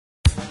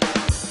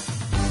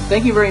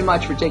Thank you very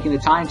much for taking the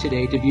time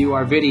today to view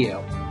our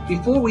video.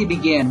 Before we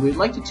begin, we'd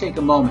like to take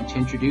a moment to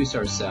introduce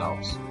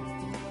ourselves.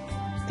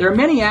 There are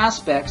many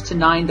aspects to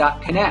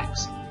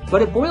 9.Connects,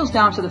 but it boils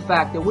down to the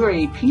fact that we're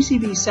a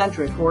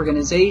PCB-centric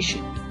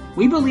organization.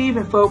 We believe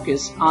and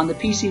focus on the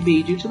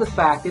PCB due to the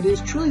fact that it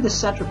is truly the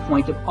center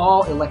point of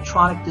all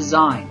electronic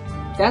design.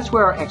 That's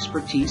where our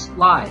expertise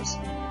lies.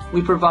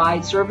 We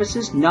provide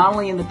services not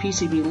only in the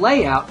PCB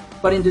layout,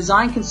 but in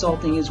design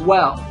consulting as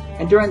well.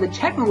 And during the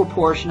technical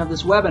portion of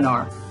this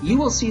webinar, you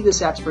will see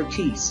this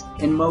expertise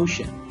in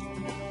motion.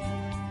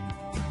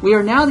 We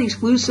are now the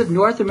exclusive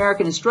North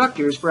American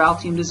instructors for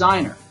Altium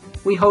Designer.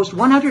 We host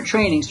 100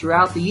 trainings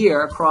throughout the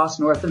year across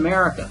North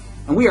America,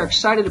 and we are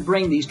excited to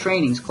bring these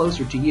trainings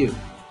closer to you.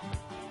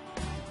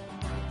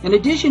 In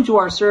addition to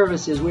our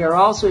services, we are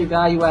also a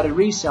value-added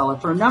reseller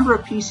for a number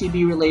of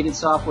PCB-related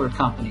software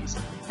companies.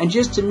 And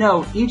just to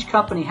note, each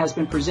company has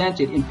been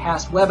presented in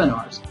past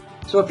webinars.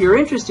 So if you're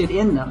interested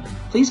in them,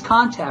 please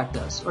contact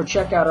us or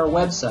check out our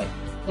website.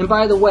 And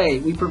by the way,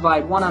 we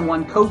provide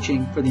one-on-one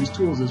coaching for these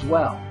tools as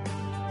well.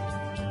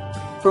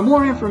 For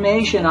more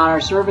information on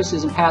our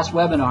services and past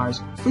webinars,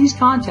 please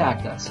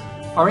contact us.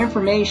 Our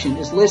information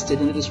is listed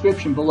in the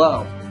description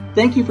below.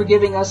 Thank you for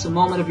giving us a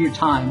moment of your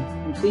time,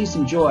 and please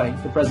enjoy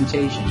the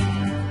presentation.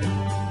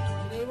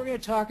 Today we're going to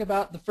talk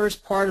about the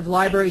first part of the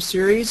library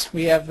series.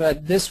 We have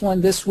this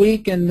one this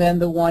week and then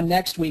the one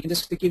next week. And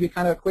just to give you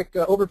kind of a quick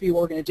overview of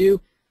what we're going to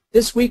do,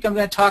 this week I'm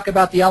going to talk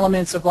about the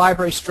elements of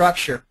library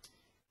structure.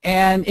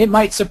 And it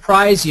might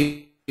surprise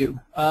you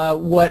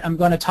what I'm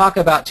going to talk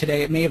about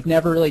today. It may have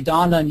never really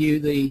dawned on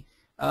you the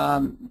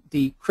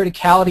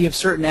criticality of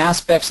certain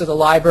aspects of the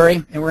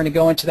library, and we're going to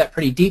go into that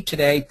pretty deep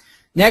today.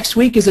 Next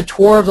week is a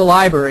tour of the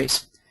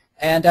libraries,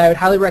 and I would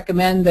highly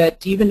recommend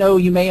that even though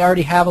you may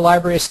already have a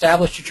library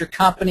established at your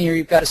company or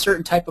you've got a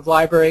certain type of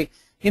library,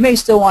 you may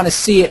still want to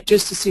see it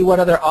just to see what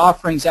other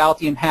offerings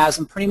Altium has.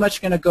 I'm pretty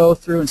much going to go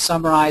through and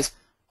summarize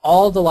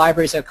all of the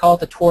libraries. I call it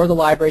the tour of the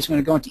libraries. I'm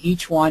going to go into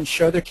each one,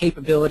 show their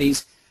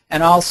capabilities,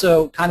 and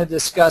also kind of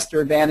discuss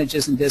their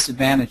advantages and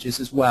disadvantages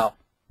as well.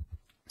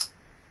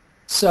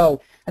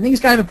 So I think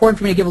it's kind of important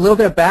for me to give a little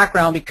bit of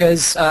background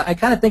because I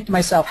kind of think to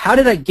myself, how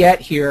did I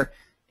get here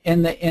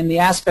in the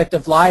aspect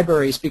of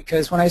libraries?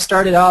 Because when I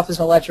started off as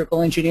an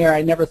electrical engineer,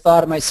 I never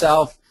thought of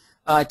myself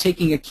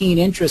taking a keen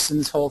interest in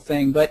this whole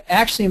thing. But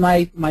actually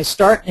my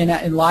start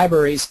in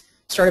libraries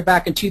started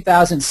back in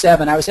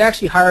 2007. I was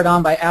actually hired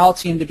on by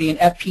Altium to be an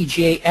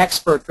FPGA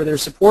expert for their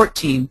support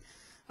team.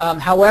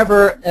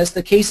 However, as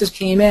the cases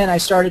came in, I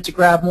started to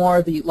grab more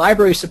of the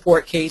library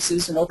support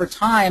cases, and over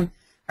time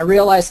I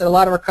realized that a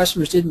lot of our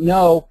customers didn't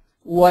know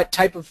what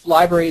type of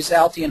libraries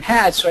Altium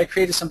had, so I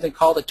created something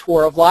called a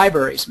tour of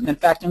libraries. In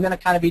fact, I'm going to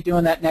kind of be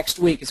doing that next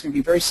week. It's going to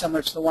be very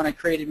similar to the one I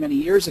created many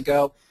years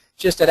ago,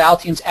 just that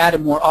Altium's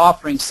added more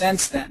offerings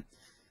since then.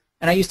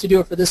 And I used to do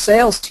it for the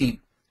sales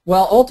team.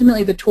 Well,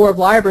 ultimately the tour of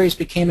libraries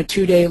became a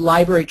 2-day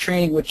library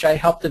training, which I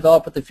helped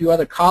develop with a few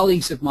other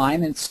colleagues of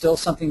mine, and it's still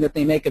something that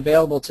they make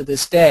available to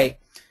this day.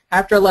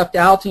 After I left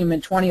Altium in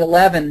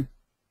 2011,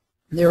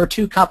 there were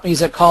 2 companies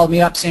that called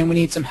me up saying we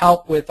need some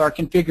help with our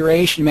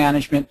configuration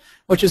management,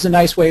 which is a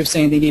nice way of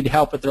saying they needed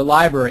help with their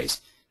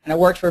libraries. And I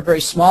worked for a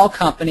very small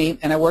company,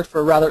 and I worked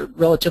for a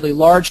relatively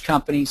large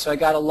company, so I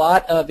got a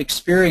lot of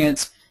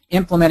experience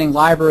implementing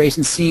libraries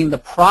and seeing the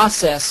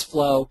process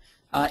flow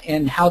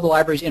and how the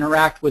libraries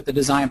interact with the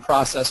design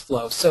process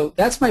flow. So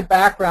that's my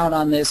background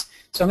on this.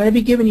 So I'm going to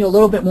be giving you a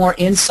little bit more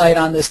insight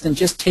on this than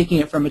just taking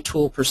it from a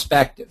tool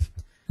perspective.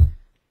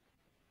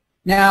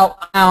 Now,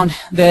 I found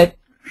that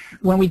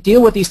when we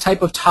deal with these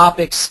type of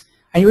topics,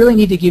 I really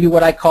need to give you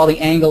what I call the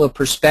angle of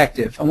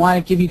perspective. I want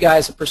to give you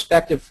guys a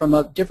perspective from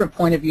a different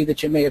point of view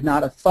that you may have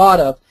not have thought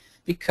of,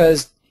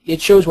 because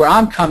it shows where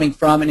I'm coming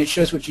from and it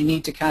shows what you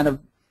need to kind of,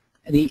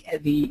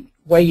 the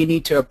way you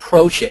need to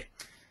approach it.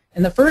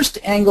 And the first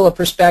angle of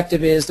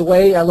perspective is, the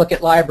way I look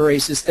at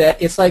libraries is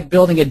that it's like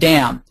building a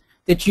dam,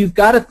 that you've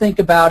got to think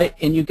about it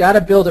and you've got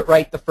to build it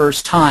right the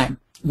first time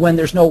when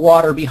there's no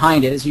water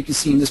behind it, as you can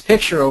see in this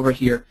picture over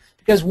here.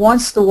 Because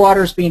once the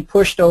water is being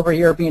pushed over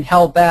here, being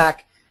held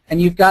back,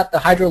 and you've got the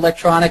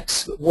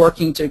hydroelectronics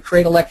working to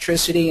create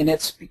electricity, and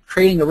it's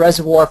creating a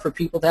reservoir for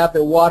people to have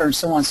their water and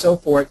so on and so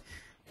forth,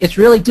 it's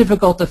really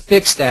difficult to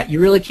fix that. You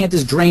really can't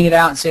just drain it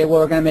out and say, well,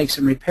 we're going to make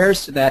some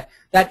repairs to that.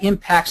 That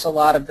impacts a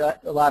lot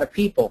of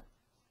people.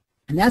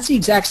 And that's the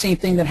exact same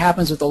thing that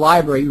happens with the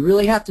library. You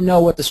really have to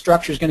know what the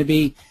structure is going to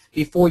be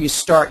before you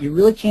start. You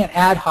really can't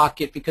ad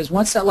hoc it, because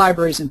once that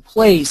library is in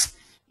place,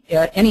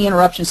 any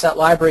interruptions to that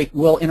library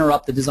will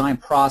interrupt the design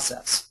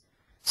process.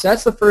 So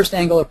that's the first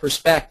angle of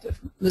perspective.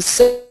 The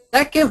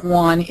second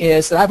one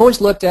is that I've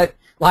always looked at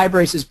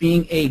libraries as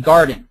being a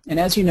garden. And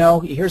as you know,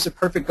 here's a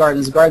perfect garden.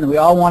 It's a garden that we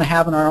all want to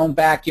have in our own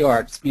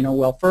backyard. It's,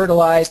 well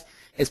fertilized.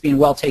 It's being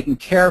well taken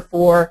care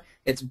for.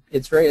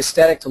 It's very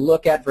aesthetic to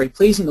look at, very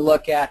pleasing to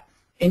look at.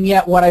 And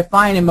yet what I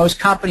find in most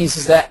companies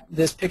is that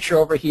this picture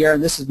over here,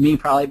 and this is me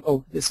probably,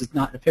 oh, this is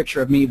not a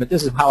picture of me, but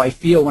this is how I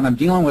feel when I'm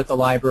dealing with the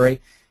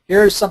library,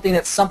 Here's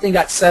something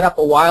got set up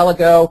a while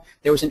ago.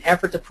 There was an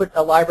effort to put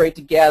a library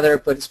together,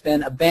 but it's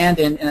been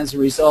abandoned, and as a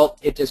result,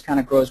 it just kind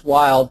of grows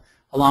wild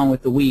along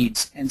with the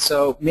weeds. And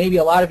so maybe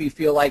a lot of you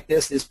feel like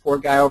this poor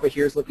guy over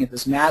here is looking at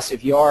this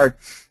massive yard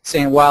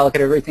saying, wow, look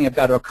at everything I've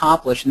got to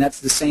accomplish, and that's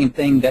the same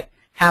thing that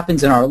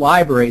happens in our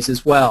libraries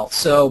as well.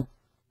 So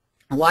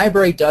a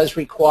library does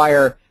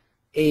require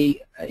an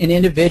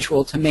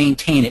individual to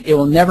maintain it. It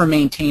will never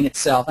maintain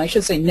itself. I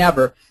should say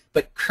never,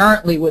 but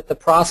currently with the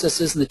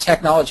processes and the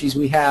technologies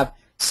we have,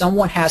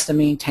 someone has to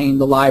maintain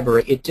the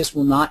library. It just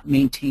will not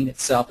maintain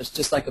itself. It's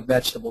just like a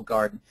vegetable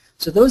garden.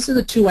 So those are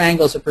the two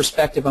angles of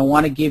perspective I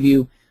want to give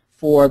you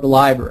for the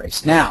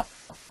libraries. Now,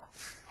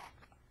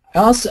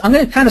 I'm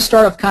going to kind of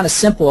start off kind of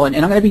simple, and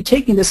I'm going to be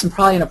taking this in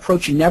probably an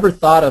approach you never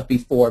thought of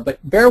before, but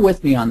bear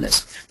with me on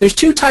this. There's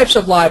two types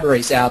of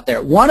libraries out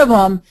there. One of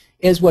them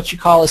is what you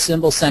call a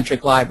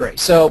symbol-centric library.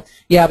 So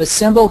you have a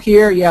symbol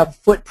here, you have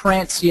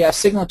footprints, you have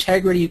signal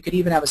integrity, you could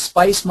even have a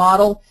SPICE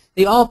model.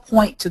 They all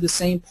point to the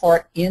same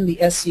part in the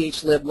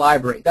SCH-lib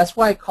library. That's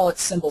why I call it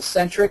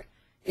symbol-centric.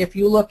 If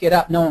you look it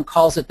up, no one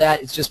calls it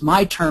that. It's just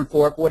my term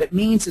for it. But what it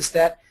means is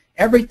that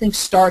everything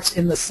starts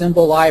in the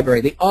symbol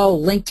library. They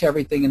all link to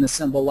everything in the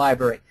symbol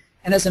library.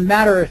 And as a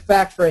matter of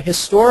fact, for a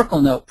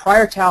historical note,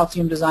 prior to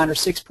Altium Designer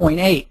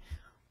 6.8,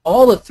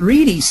 all the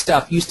 3D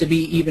stuff used to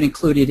be even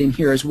included in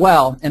here as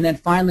well. And then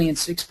finally in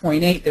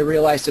 6.8, they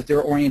realized that there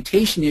were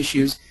orientation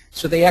issues,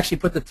 so they actually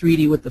put the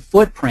 3D with the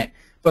footprint.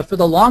 But for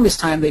the longest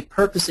time, they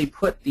purposely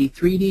put the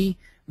 3D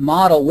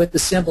model with the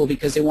symbol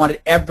because they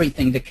wanted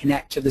everything to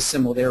connect to the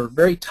symbol. They were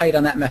very tight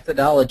on that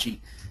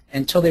methodology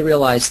until they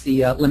realized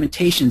the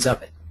limitations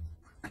of it.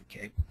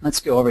 Okay, let's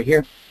go over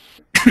here.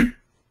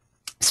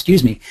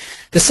 Excuse me.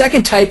 The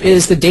second type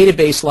is the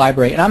database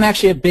library, and I'm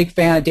actually a big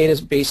fan of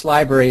database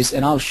libraries,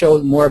 and I'll show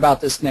more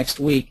about this next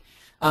week.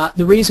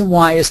 The reason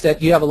why is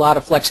that you have a lot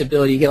of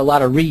flexibility. You get a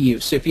lot of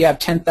reuse. So if you have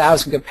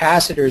 10,000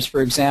 capacitors,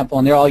 for example,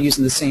 and they're all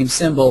using the same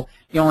symbol,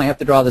 you only have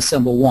to draw the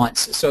symbol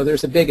once. So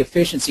there's a big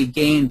efficiency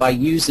gain by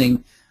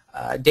using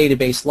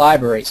database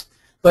libraries.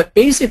 But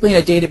basically in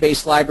a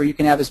database library, you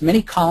can have as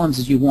many columns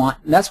as you want,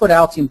 and that's what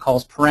Altium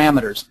calls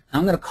parameters.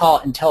 I'm going to call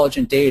it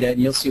intelligent data, and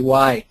you'll see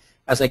why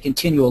as I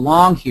continue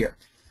along here.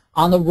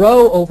 On the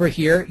row over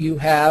here, you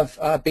have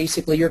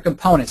basically your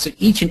components. So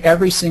each and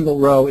every single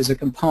row is a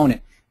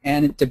component,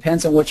 and it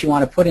depends on what you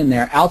want to put in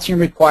there. Altium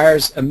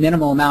requires a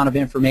minimal amount of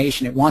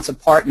information. It wants a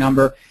part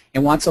number, it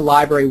wants a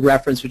library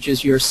reference, which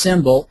is your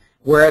symbol,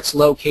 where it's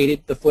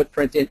located, the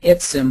footprint, and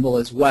its symbol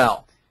as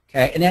well.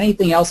 Okay, and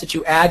anything else that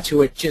you add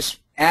to it just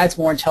adds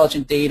more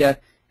intelligent data,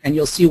 and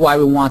you'll see why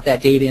we want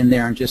that data in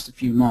there in just a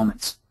few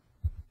moments.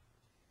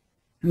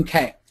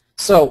 Okay.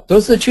 So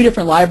those are the two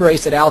different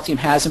libraries that Altium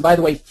has. And by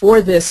the way,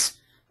 for this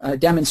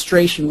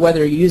demonstration,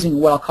 whether you're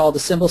using what I'll call the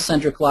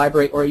symbol-centric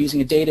library or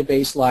using a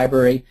database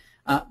library,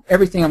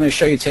 everything I'm going to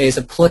show you today is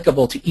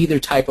applicable to either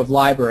type of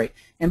library.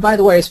 And by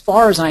the way, as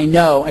far as I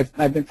know,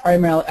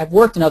 I've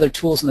worked in other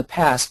tools in the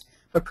past,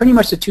 but pretty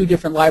much the two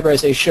different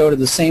libraries I showed are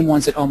the same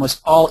ones that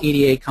almost all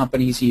EDA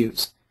companies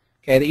use.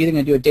 Okay, they're either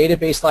going to do a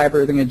database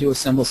library or they're going to do a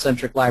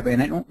symbol-centric library.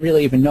 And I don't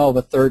really even know of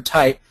a third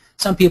type.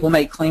 Some people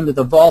may claim that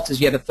the Vault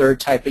is yet a third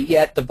type, but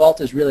yet the Vault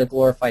is really a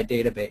glorified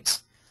database.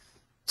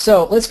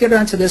 So let's get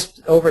on to this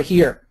over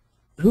here.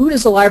 Who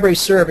does the library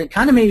serve? It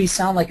kind of maybe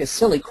sound like a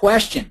silly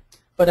question,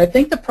 but I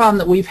think the problem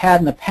that we've had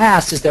in the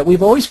past is that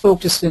we've always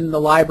focused in the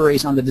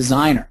libraries on the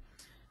designer.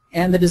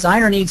 And the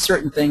designer needs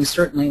certain things,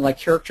 certainly like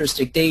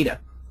characteristic data,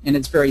 and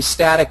it's very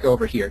static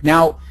over here.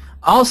 Now,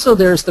 also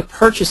there's the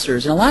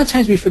purchasers, and a lot of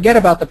times we forget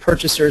about the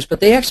purchasers,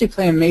 but they actually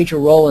play a major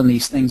role in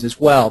these things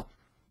as well.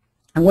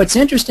 And what's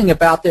interesting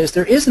about this,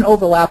 there is an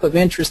overlap of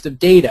interest of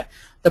data.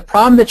 The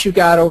problem that you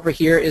got over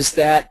here is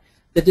that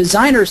the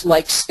designers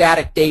like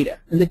static data.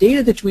 And the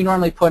data that we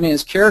normally put in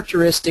is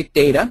characteristic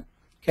data.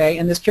 Okay,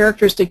 and this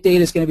characteristic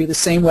data is going to be the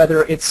same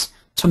whether it's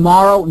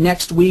tomorrow,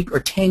 next week, or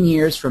 10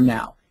 years from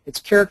now. It's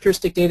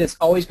characteristic data. It's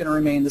always going to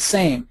remain the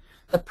same.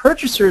 The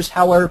purchasers,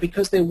 however,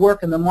 because they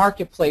work in the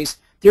marketplace,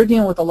 they're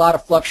dealing with a lot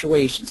of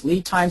fluctuations.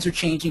 Lead times are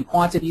changing,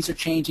 quantities are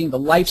changing, the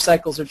life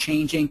cycles are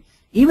changing.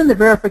 Even the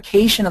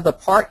verification of the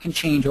part can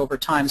change over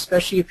time,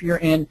 especially if you're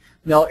in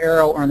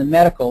mil-aero or in the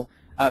medical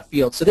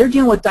field. So they're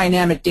dealing with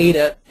dynamic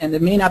data, and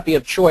it may not be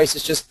of choice.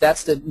 It's just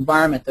that's the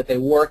environment that they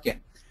work in.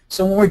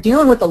 So when we're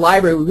dealing with the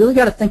library, we really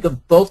got to think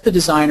of both the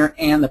designer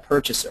and the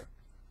purchaser.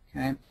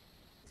 Okay.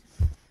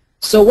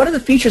 So what are the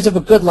features of a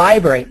good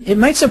library? It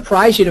might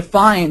surprise you to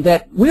find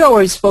that we're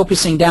always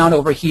focusing down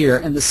over here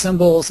in the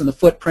symbols and the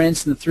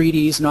footprints and the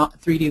 3Ds and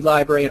 3D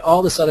library and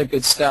all this other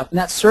good stuff, and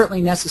that's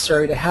certainly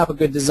necessary to have a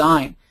good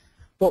design.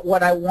 But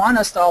what I want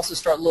us to also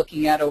start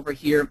looking at over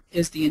here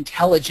is the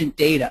intelligent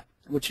data,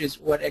 which is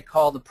what I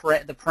call the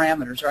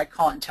parameters, or I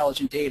call it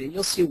intelligent data. And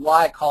you'll see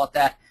why I call it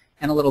that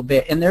in a little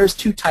bit. And there's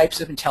two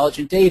types of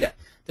intelligent data.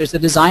 There's the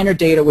designer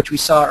data, which we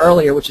saw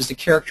earlier, which is the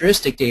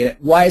characteristic data.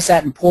 Why is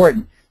that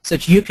important? So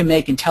that you can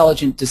make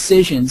intelligent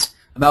decisions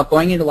about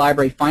going into the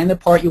library, finding the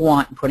part you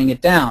want, and putting it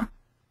down.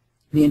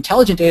 The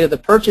intelligent data, the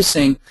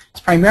purchasing,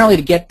 is primarily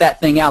to get that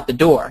thing out the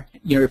door.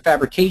 your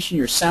fabrication,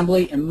 your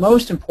assembly, and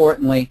most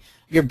importantly,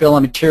 your bill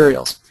of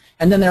materials.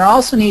 And then there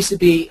also needs to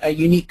be a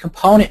unique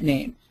component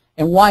name.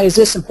 And why is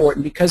this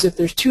important? Because if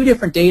there's two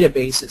different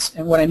databases,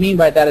 and what I mean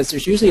by that is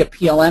there's usually a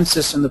PLM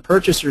system the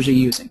purchasers are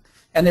using,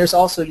 and there's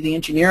also the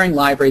engineering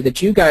library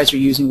that you guys are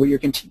using where you're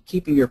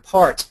keeping your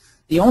parts.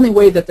 The only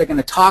way that they're going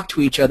to talk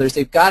to each other is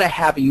they've got to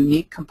have a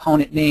unique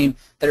component name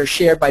that are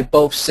shared by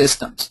both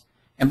systems.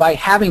 And by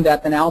having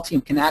that, then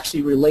Altium can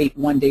actually relate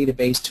one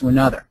database to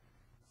another.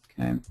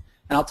 Okay?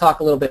 And I'll talk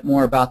a little bit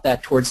more about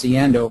that towards the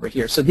end over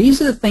here. So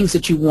these are the things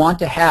that you want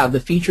to have, the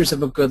features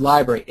of a good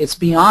library. It's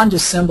beyond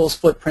just symbols,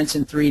 footprints,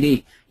 and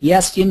 3D.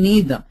 Yes, you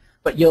need them,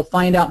 but you'll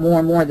find out more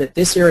and more that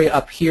this area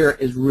up here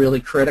is really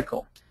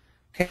critical.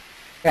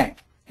 Okay.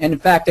 And in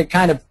fact, I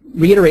kind of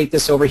reiterate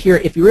this over here.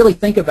 If you really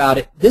think about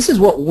it, this is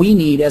what we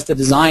need as the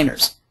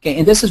designers. Okay,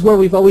 and this is where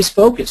we've always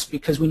focused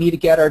because we need to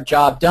get our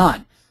job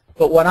done.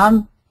 But what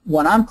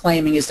I'm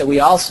claiming is that we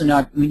also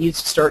we need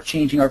to start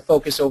changing our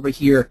focus over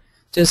here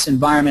to this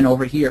environment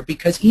over here,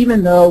 because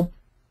even though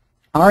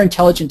our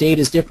intelligent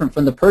data is different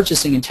from the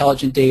purchasing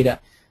intelligent data,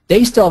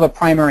 they still have a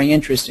primary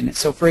interest in it.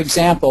 So for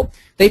example,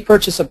 they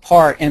purchase a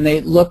part and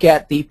they look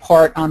at the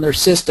part on their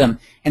system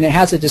and it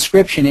has a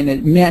description and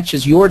it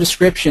matches your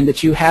description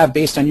that you have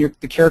based on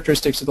the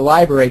characteristics of the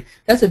library.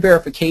 That's a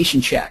verification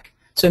check.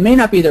 So it may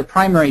not be their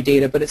primary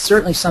data, but it's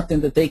certainly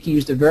something that they can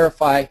use to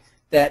verify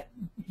that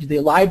the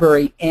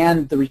library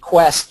and the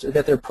request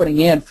that they're putting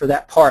in for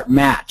that part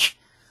match.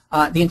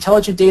 The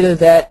intelligent data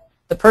that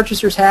the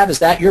purchasers have, is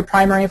that your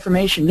primary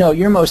information? No,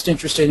 you're most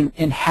interested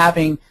in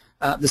having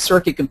the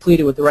circuit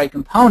completed with the right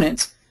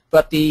components,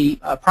 but the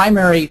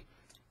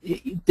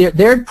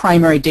their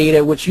primary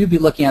data, which you'd be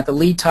looking at, the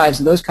lead times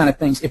and those kind of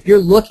things, if you're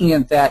looking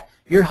at that,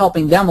 you're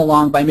helping them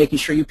along by making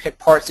sure you pick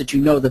parts that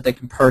you know that they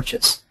can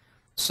purchase.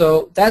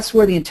 So that's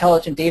where the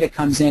intelligent data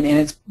comes in, and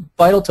it's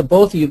vital to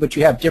both of you, but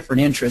you have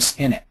different interests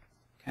in it.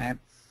 Okay.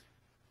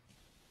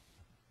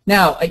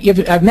 Now,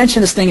 I've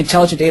mentioned this thing,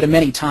 intelligent data,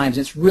 many times.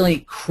 It's really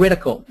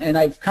critical, and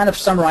I've kind of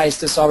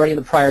summarized this already in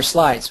the prior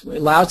slides. It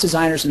allows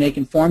designers to make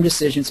informed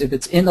decisions. If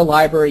it's in the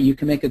library, you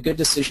can make a good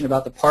decision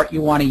about the part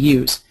you want to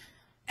use.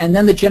 And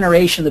then the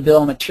generation of the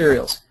bill of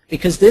materials,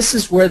 because this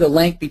is where the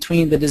link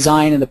between the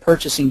design and the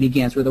purchasing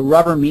begins, where the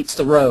rubber meets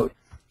the road.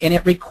 And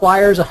it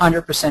requires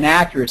 100%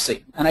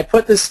 accuracy. And I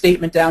put this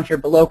statement down here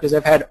below because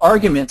I've had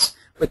arguments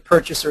with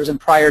purchasers in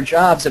prior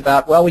jobs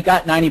about, well, we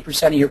got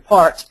 90% of your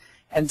parts,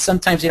 and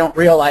sometimes you don't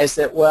realize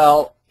that,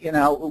 well, you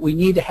know, we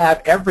need to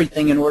have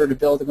everything in order to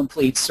build a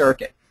complete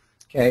circuit.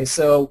 Okay,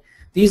 so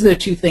these are the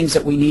two things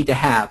that we need to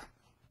have.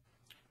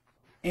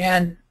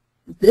 And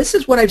this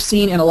is what I've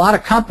seen in a lot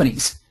of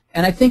companies,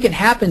 and I think it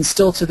happens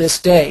still to this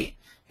day.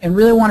 And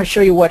really want to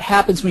show you what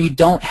happens when you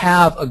don't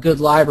have a good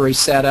library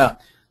set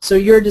up. So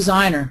you're a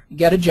designer, you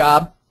get a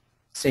job,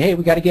 say, hey,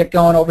 we got to get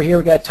going over here,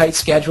 we got a tight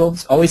schedule.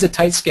 It's always a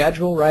tight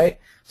schedule, right?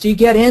 So you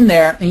get in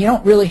there and you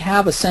don't really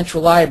have a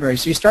central library.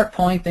 So you start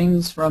pulling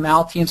things from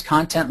Altium's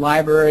content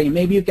library, and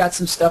maybe you've got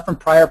some stuff from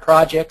prior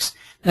projects,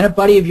 and a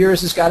buddy of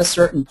yours has got a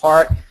certain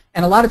part,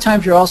 and a lot of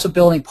times you're also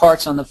building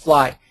parts on the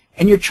fly.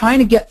 And you're trying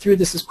to get through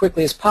this as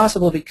quickly as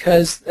possible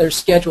because there's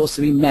schedules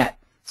to be met.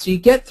 So you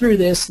get through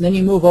this, and then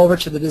you move over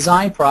to the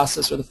design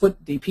process or the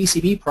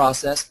PCB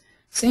process.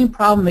 Same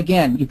problem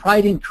again. You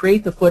probably didn't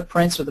create the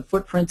footprints, or the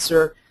footprints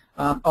are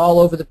all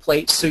over the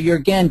place. So you're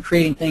again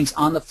creating things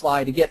on the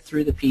fly to get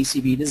through the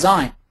PCB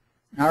design.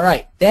 All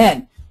right,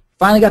 then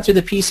finally got through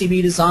the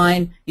PCB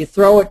design. You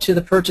throw it to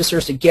the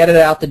purchasers to get it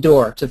out the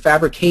door to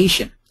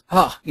fabrication.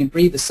 Oh, you can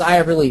breathe a sigh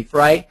of relief,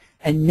 right?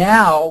 And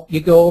now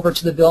you go over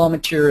to the bill of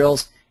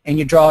materials and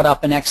you draw it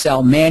up in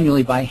Excel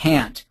manually by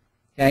hand.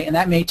 Okay, and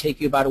that may take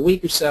you about a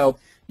week or so.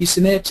 You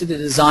submit it to the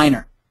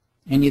designer,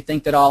 and you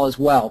think that all is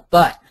well.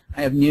 But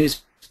I have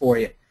news for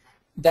you.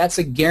 That's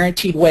a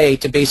guaranteed way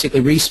to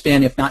basically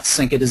respin, if not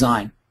sink a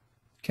design.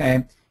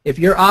 Okay, if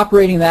you're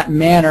operating that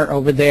manner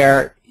over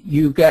there,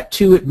 you've got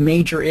two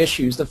major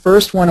issues. The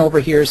first one over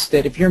here is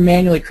that if you're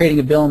manually creating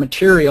a bill of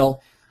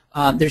material,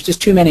 there's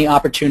just too many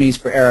opportunities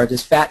for error.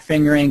 Just fat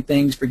fingering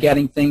things,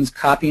 forgetting things,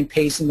 copy and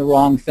pasting the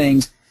wrong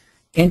things.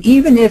 And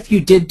even if you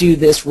did do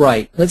this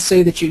right, let's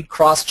say that you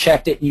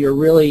cross-checked it and you're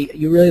really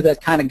the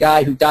kind of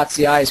guy who dots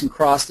the I's and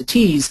crosses the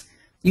T's,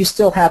 you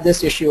still have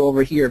this issue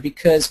over here,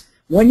 because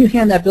when you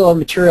hand that bill of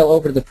material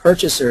over to the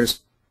purchasers,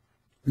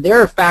 there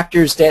are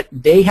factors that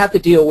they have to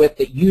deal with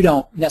that you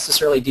don't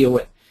necessarily deal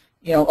with.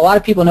 You know, a lot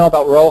of people know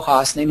about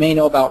RoHS and they may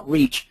know about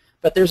REACH,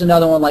 but there's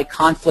another one like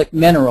conflict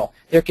mineral.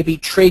 There could be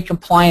trade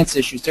compliance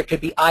issues. There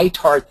could be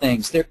ITAR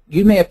things.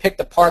 You may have picked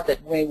a part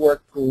that may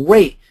work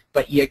great,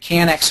 but you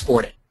can't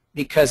export it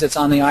because it's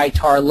on the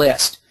ITAR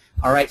list.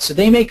 All right, so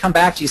they may come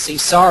back to you and say,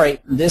 sorry,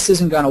 this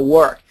isn't going to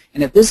work.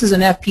 And if this is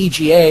an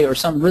FPGA or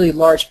some really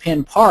large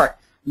pin part,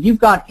 you've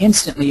got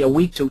instantly a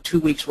week to 2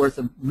 weeks worth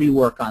of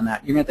rework on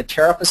that. You're going to have to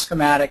tear up a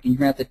schematic, and you're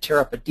going to have to tear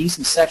up a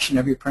decent section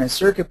of your printed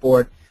circuit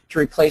board to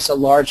replace a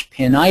large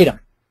pin item.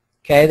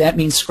 Okay, that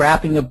means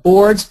scrapping the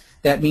boards.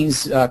 That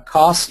means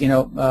costs,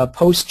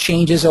 post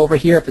changes over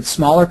here. If it's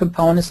smaller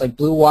components like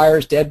blue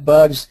wires, dead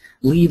bugs,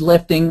 lead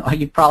lifting,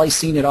 you've probably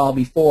seen it all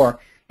before.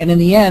 And in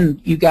the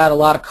end, you got a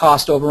lot of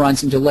cost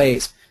overruns and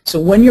delays. So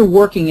when you're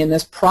working in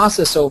this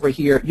process over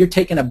here, you're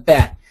taking a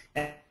bet.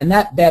 And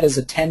that bet is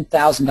a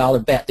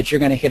 $10,000 bet that you're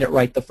going to hit it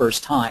right the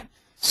first time.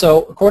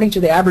 So according to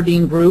the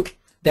Aberdeen Group,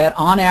 that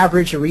on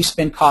average a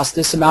respin costs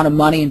this amount of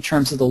money in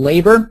terms of the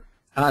labor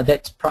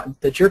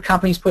that your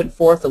company's putting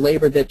forth, the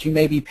labor that you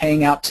may be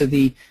paying out to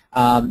the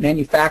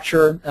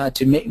manufacturer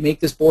to make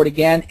this board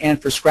again,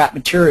 and for scrap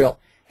material.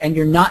 And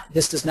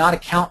this does not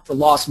account for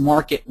lost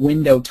market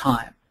window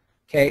time.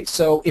 Okay,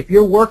 so if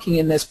you're working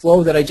in this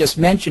flow that I just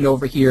mentioned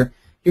over here,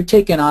 you're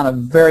taking on a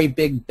very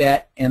big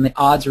bet, and the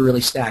odds are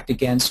really stacked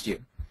against you.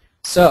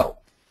 So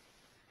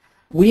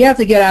we have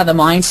to get out of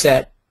the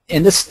mindset,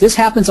 and this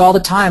happens all the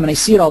time, and I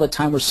see it all the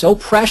time. We're so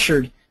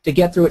pressured to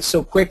get through it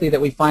so quickly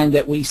that we find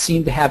that we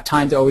seem to have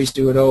time to always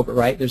do it over,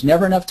 right? There's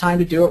never enough time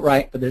to do it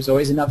right, but there's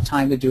always enough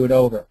time to do it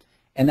over.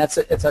 And it's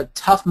a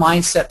tough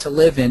mindset to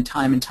live in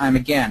time and time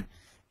again.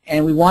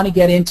 And we want to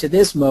get into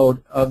this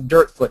mode of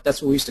dirt foot.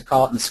 That's what we used to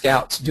call it in the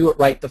Scouts. Do it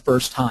right the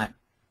first time.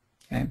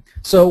 Okay?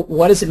 So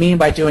what does it mean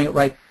by doing it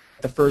right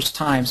the first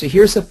time? So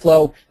here's the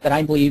flow that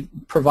I believe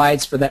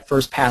provides for that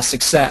first pass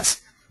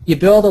success. You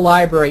build a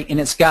library, and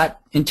it's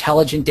got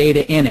intelligent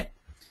data in it.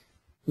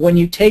 When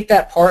you take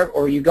that part,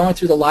 or you're going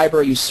through the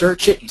library, you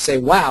search it, you say,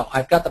 wow,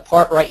 I've got the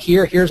part right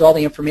here, here's all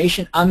the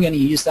information, I'm going to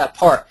use that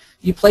part.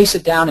 You place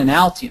it down in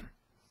Altium.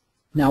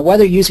 Now,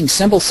 whether you're using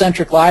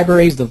symbol-centric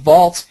libraries, the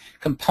vaults,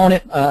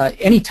 component,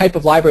 any type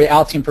of library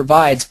Altium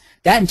provides,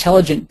 that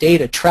intelligent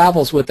data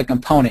travels with the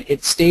component.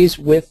 It stays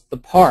with the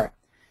part.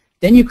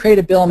 Then you create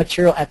a bill of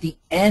material at the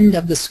end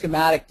of the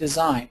schematic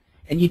design,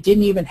 and you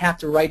didn't even have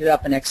to write it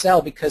up in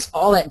Excel because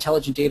all that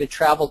intelligent data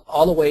traveled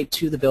all the way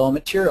to the bill of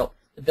material.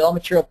 The bill of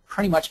material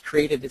pretty much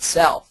created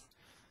itself.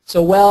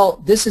 So while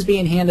this is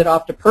being handed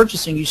off to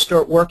purchasing, you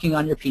start working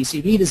on your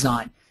PCB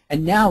design.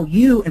 And now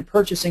you and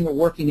purchasing are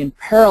working in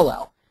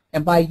parallel.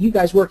 And by you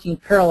guys working in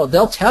parallel,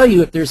 they'll tell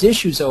you if there's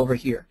issues over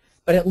here.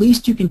 But at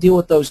least you can deal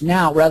with those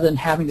now rather than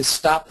having to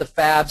stop the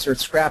fabs or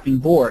scrapping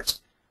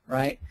boards,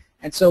 right?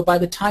 And so by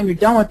the time you're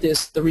done with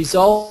this, the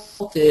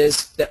result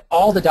is that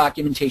all the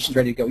documentation is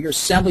ready to go. Your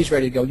assembly is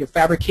ready to go. Your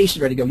fabrication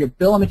is ready to go. Your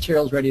bill of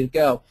material is ready to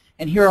go.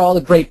 And here are all the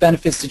great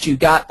benefits that you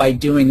got by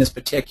doing this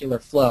particular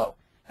flow,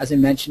 as I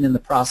mentioned in the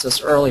process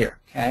earlier.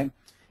 Okay,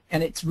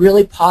 and it's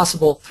really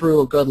possible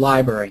through a good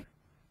library.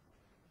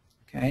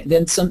 Okay, and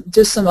then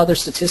just some other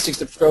statistics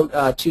to throw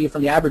to you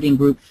from the Aberdeen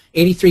Group.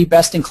 83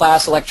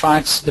 best-in-class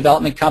electronics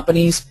development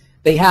companies,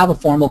 they have a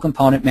formal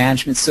component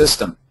management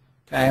system.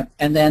 Okay,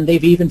 and then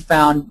they've even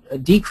found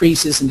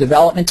decreases in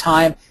development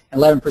time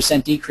and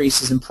 11%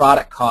 decreases in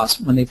product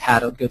costs when they've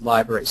had a good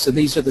library. So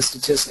these are the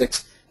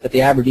statistics that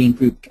the Aberdeen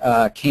Group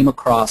came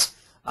across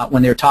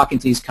when they were talking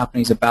to these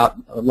companies about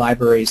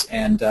libraries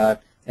and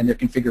their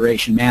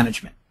configuration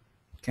management.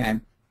 Okay,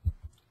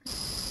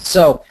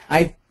 so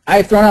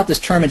I've thrown out this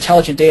term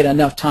intelligent data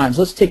enough times.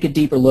 Let's take a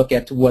deeper look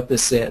at what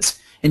this is.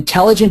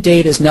 Intelligent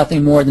data is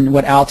nothing more than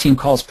what Altium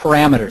calls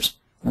parameters.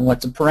 And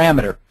what's a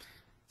parameter?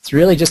 It's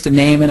really just a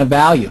name and a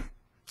value.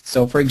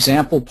 So for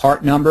example,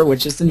 part number,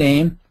 which is the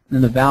name, and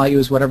then the value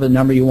is whatever the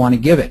number you want to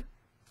give it.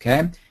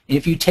 Okay?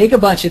 If you take a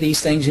bunch of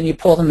these things and you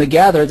pull them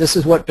together, this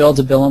is what builds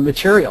a bill of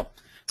material.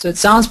 So it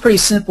sounds pretty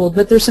simple,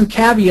 but there's some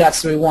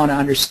caveats that we want to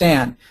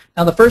understand.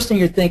 Now the first thing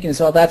you're thinking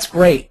is, oh, that's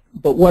great,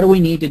 but what do we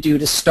need to do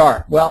to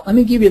start? Well, let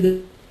me give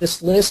you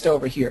this list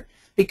over here,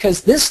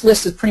 because this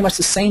list is pretty much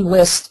the same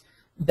list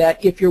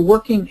that if you're,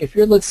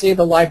 let's say,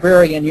 the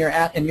librarian,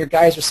 and your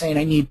guys are saying,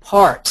 I need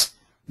parts,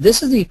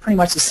 this is pretty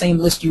much the same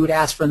list you would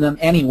ask from them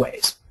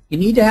anyways. You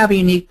need to have a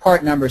unique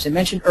part number. As I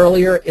mentioned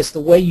earlier, it's the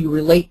way you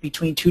relate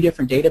between two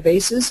different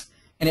databases,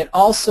 and it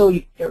also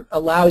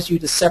allows you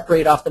to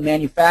separate off the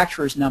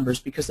manufacturer's numbers,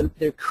 because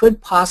there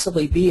could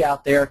possibly be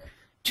out there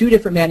two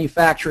different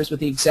manufacturers with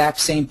the exact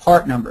same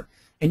part number,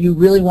 and you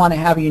really want to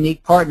have a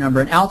unique part number.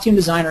 An Altium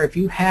Designer, if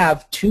you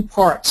have two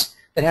parts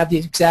that have the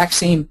exact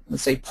same,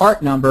 let's say,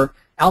 part number,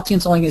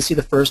 Altium's only going to see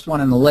the first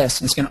one on the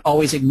list, and it's going to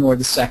always ignore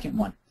the second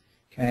one.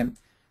 Okay.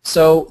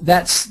 So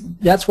that's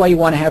why you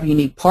want to have a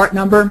unique part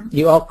number.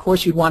 Of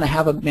course, you'd want to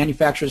have a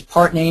manufacturer's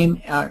part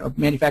name,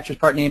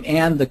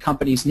 and the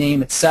company's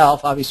name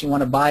itself. Obviously, you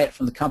want to buy it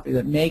from the company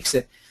that makes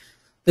it.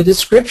 The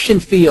description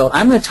field,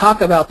 I'm going to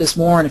talk about this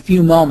more in a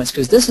few moments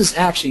because this is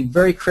actually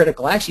very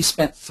critical. I actually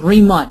spent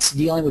 3 months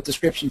dealing with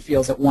description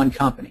fields at one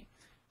company.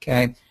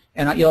 Okay,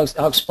 and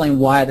I'll explain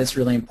why that's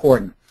really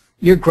important.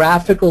 Your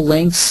graphical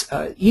links,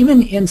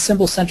 even in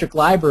symbol-centric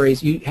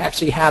libraries, you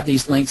actually have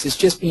these links. It's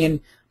just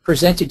being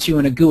presented to you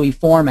in a GUI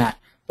format.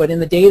 But in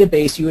the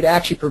database, you would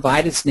actually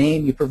provide its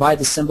name, you provide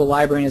the symbol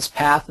library and its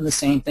path, and the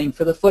same thing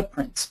for the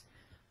footprints.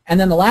 And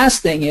then the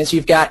last thing is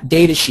you've got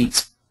data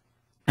sheets.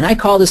 And I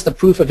call this the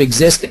proof of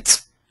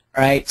existence.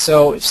 Right?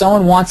 So if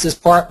someone wants this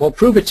part, well,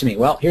 prove it to me.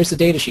 Well, here's the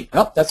data sheet.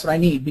 Oh, that's what I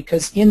need.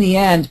 Because in the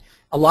end,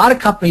 a lot of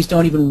companies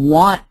don't even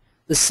want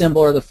the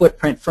symbol or the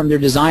footprint from their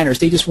designers.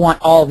 They just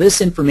want all this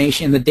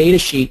information in the data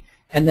sheet,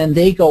 and then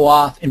they go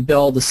off and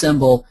build the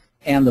symbol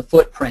and the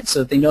footprint so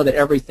that they know that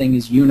everything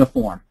is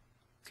uniform.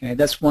 Okay,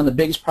 that's one of the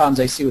biggest problems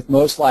I see with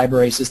most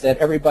libraries, is that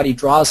everybody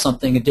draws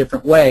something a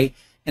different way,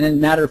 and as a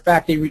matter of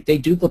fact, they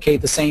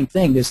duplicate the same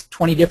thing. There's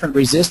 20 different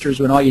resistors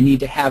when all you need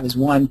to have is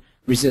one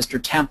resistor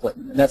template.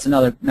 That's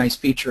another nice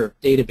feature of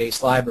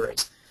database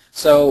libraries.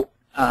 So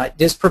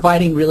just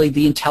providing really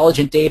the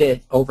intelligent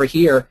data over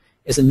here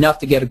is enough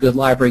to get a good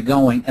library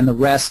going, and the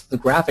rest, the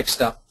graphic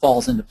stuff,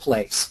 falls into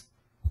place.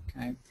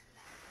 Okay.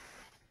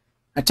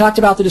 I talked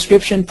about the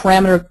description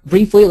parameter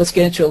briefly. Let's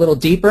get into it a little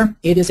deeper.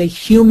 It is a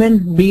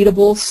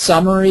human-readable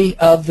summary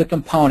of the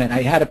component.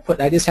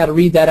 I just had to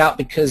read that out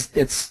because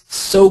it's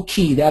so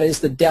key. That is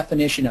the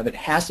definition of it.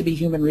 It has to be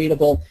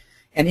human-readable,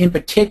 and in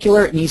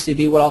particular, it needs to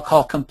be what I'll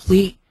call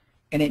complete,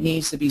 and it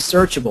needs to be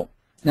searchable.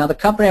 Now, the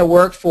company I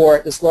worked for,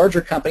 this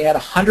larger company, had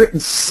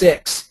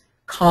 106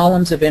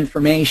 columns of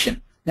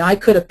information. Now, I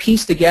could have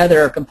pieced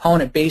together a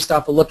component based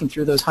off of looking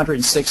through those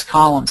 106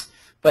 columns.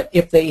 But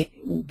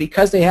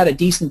because they had a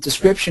decent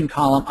description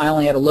column, I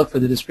only had to look for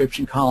the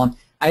description column.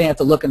 I didn't have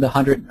to look in the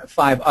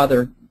 105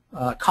 other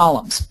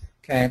columns.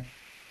 Okay.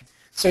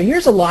 So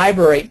here's a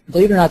library.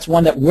 Believe it or not, it's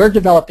one that we're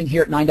developing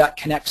here at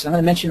 9.Connect. So I'm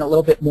going to mention a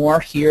little bit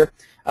more here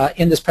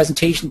in this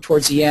presentation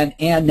towards the end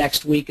and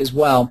next week as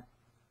well.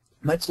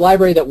 But it's a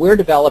library that we're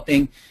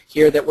developing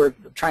here that we're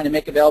trying to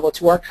make available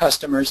to our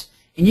customers.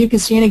 And you can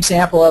see an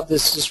example of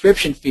this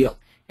description field.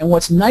 And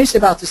what's nice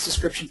about this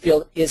description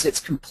field is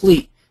it's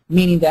complete.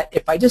 Meaning that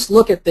if I just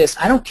look at this,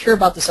 I don't care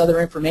about this other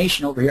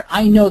information over here.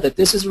 I know that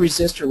this is a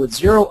resistor with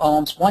 0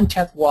 ohms,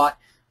 1/10 watt,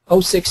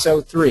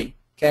 0603.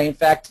 Okay, in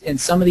fact, and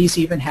some of these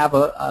even have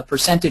a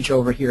percentage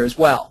over here as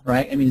well,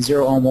 right? I mean,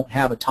 0 ohm won't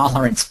have a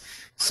tolerance.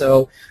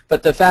 So,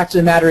 but the fact of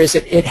the matter is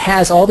that it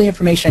has all the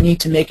information I need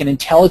to make an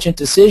intelligent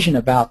decision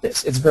about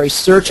this. It's very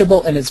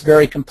searchable and it's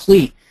very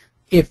complete.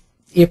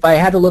 If I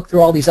had to look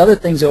through all these other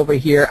things over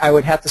here, I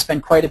would have to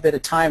spend quite a bit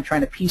of time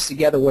trying to piece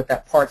together what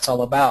that part's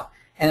all about.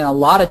 And a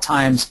lot of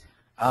times,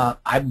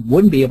 I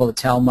wouldn't be able to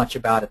tell much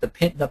about it.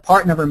 The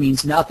part number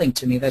means nothing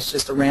to me. That's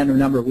just a random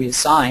number we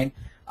assign.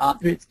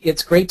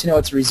 It's great to know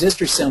it's a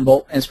resistor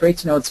symbol, and it's great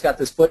to know it's got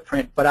this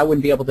footprint, but I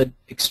wouldn't be able to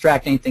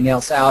extract anything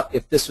else out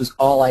if this was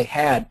all I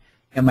had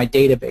in my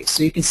database.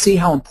 So you can see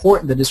how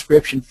important the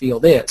description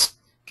field is.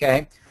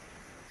 Okay.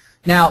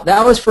 Now,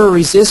 that was for a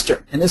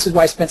resistor, and this is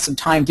why I spent some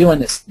time doing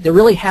this. There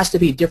really has to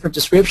be different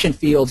description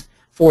fields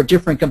for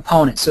different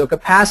components. So a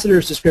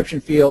capacitor's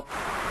description field,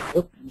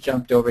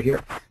 jumped over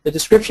here. The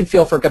description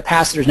field for a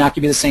capacitor is not going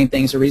to be the same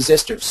thing as a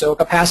resistor. So a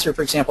capacitor,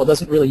 for example,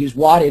 doesn't really use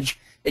wattage.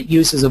 It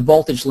uses a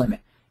voltage limit.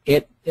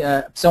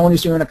 Someone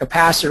who's doing a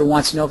capacitor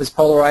wants to know if it's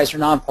polarized or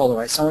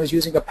non-polarized. Someone who's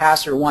using a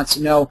capacitor wants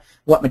to know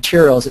what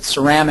material. Is it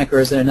ceramic or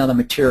is it another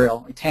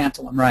material?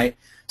 Tantalum, right?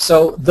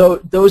 So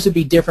those would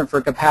be different for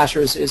a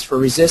capacitor as for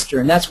a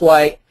resistor. And that's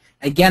why,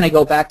 again, I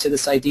go back to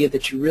this idea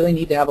that you really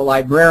need to have a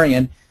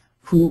librarian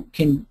who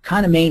can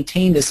kind of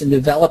maintain this and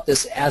develop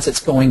this as it's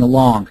going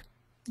along.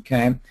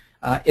 Okay,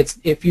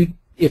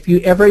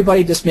 if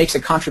everybody just makes a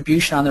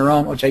contribution on their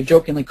own, which I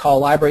jokingly call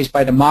libraries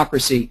by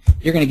democracy,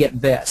 you're going to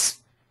get this.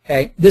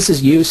 Okay, this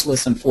is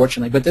useless,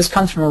 unfortunately, but this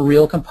comes from a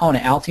real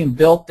component. Altium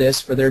built this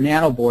for their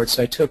nanoboard,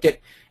 so I took it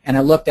and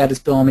I looked at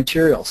its bill of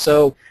materials.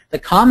 So the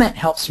comment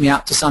helps me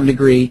out to some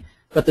degree,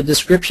 but the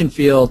description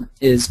field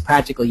is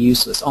practically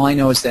useless. All I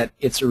know is that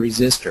it's a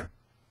resistor.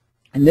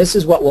 And this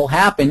is what will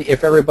happen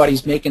if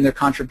everybody's making their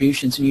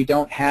contributions and you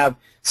don't have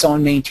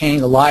someone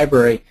maintaining the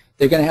library.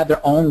 They're going to have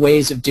their own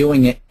ways of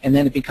doing it, and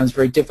then it becomes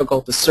very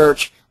difficult to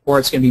search, or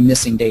it's going to be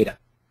missing data.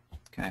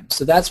 Okay,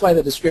 so that's why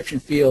the description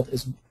field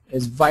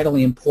is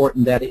vitally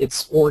important, that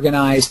it's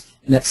organized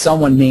and that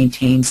someone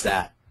maintains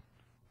that.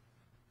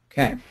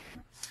 Okay.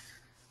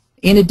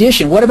 In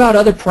addition, what about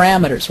other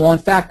parameters? Well, in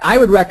fact, I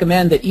would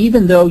recommend that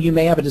even though you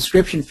may have a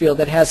description field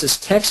that has this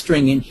text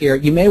string in here,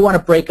 you may want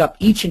to break up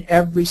each and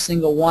every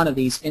single one of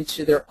these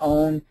into their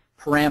own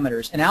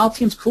parameters. And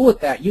Altium's cool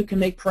with that. You can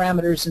make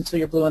parameters until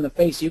you're blue in the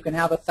face. You can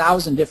have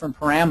 1,000 different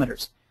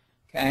parameters.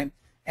 Okay,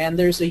 and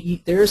there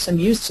is some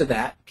use to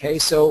that. Okay,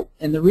 so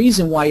and the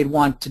reason why you'd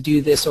want to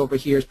do this over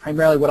here is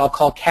primarily what I'll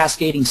call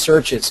cascading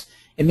searches.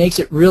 It makes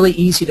it really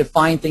easy to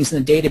find things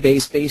in the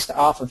database based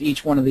off of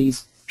each one of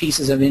these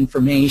pieces of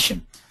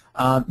information.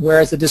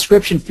 Whereas the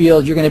description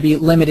field, you're going to be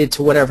limited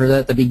to whatever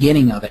at the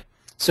beginning of it.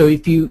 So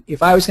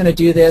if I was going to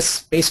do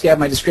this, basically I have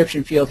my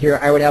description field here,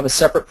 I would have a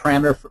separate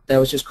parameter that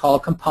was just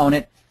called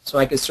component, so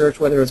I could search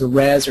whether it's a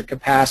res or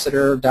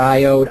capacitor,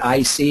 diode,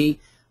 IC,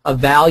 a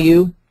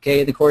value.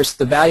 Okay, of course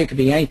the value could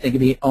be anything. It could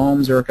be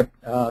ohms or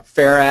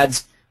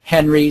farads,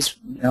 henries,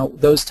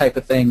 those type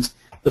of things.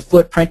 The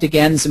footprint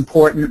again is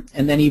important,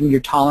 and then even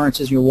your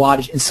tolerances and your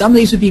wattage. And some of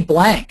these would be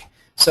blank.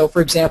 So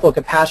for example, a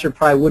capacitor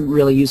probably wouldn't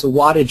really use a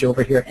wattage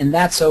over here, and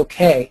that's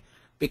okay,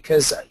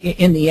 because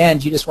in the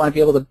end you just want to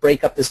be able to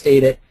break up this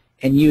data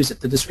and use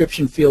it. The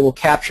description field will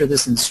capture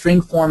this in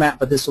string format,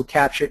 but this will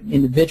capture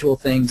individual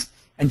things.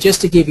 And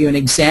just to give you an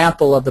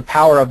example of the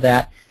power of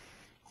that,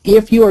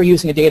 if you are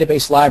using a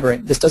database library,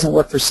 this doesn't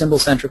work for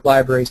symbol-centric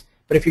libraries,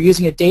 But if you're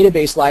using a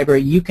database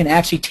library, you can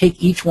actually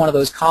take each one of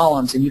those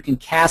columns and you can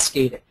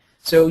cascade it.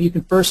 So you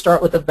can first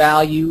start with a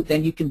value,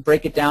 then you can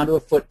break it down to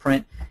a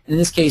footprint. In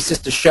this case,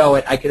 just to show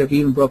it, I could have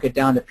even broke it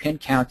down to pin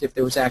count if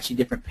there was actually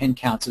different pin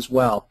counts as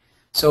well.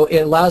 So it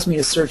allows me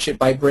to search it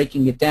by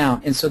breaking it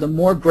down. And so the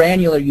more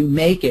granular you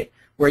make it,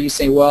 where you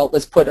say, well,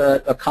 let's put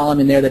a column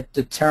in there that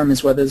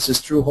determines whether this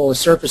is through hole or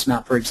surface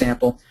mount, for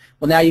example.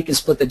 Well, now you can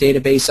split the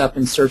database up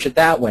and search it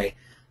that way.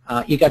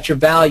 You got your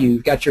value,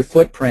 you've got your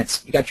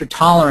footprints, you got your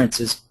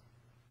tolerances.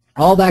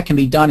 All that can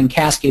be done and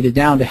cascaded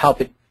down to help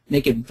it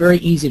make it very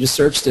easy to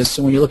search this.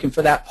 So when you're looking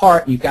for that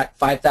part and you've got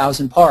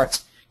 5,000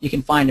 parts, you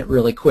can find it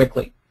really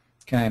quickly.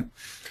 Okay.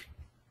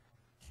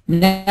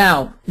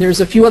 Now,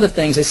 there's a few other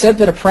things. I said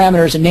that a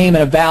parameter is a name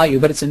and a value,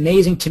 but it's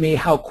amazing to me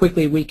how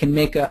quickly we can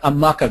make a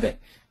muck of it.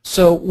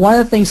 So one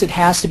of the things that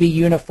has to be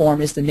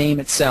uniform is the name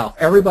itself.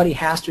 Everybody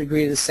has to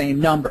agree to the same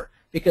number,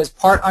 because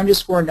part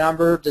underscore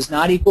number does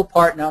not equal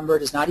part number,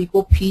 does not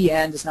equal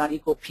PN, does not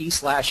equal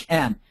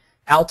P/N.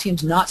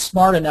 Altium's not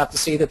smart enough to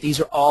say that these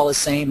are all the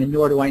same, and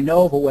nor do I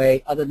know of a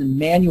way other than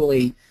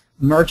manually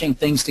merging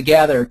things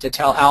together to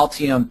tell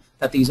Altium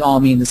that these all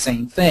mean the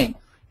same thing.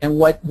 And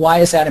why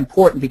is that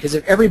important? Because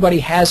if everybody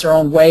has their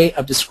own way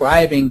of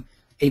describing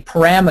a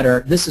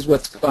parameter, this is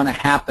what's going to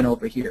happen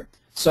over here.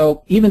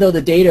 So even though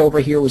the data over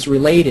here was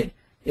related,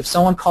 if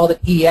someone called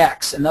it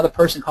EX, another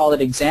person called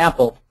it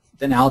example,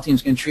 then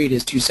Altium's going to treat it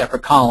as two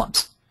separate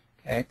columns.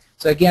 Okay?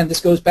 So again,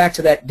 this goes back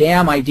to that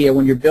dam idea.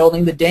 When you're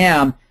building the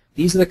dam,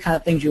 these are the kind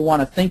of things you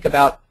want to think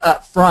about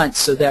up front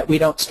so that we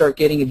don't start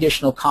getting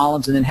additional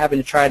columns and then having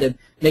to try to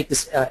make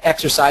this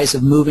exercise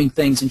of moving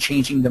things and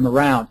changing them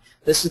around.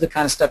 This is the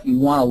kind of stuff you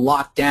want to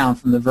lock down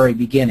from the very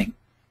beginning.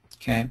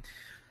 Okay?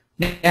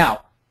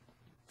 Now,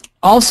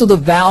 also the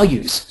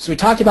values. So we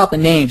talked about the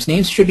names.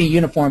 Names should be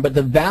uniform, but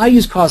the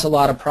values cause a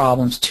lot of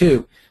problems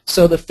too.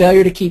 So the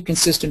failure to keep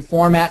consistent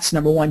formats,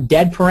 number one,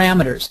 dead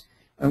parameters.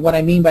 And what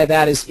I mean by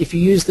that is if you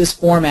use this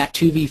format,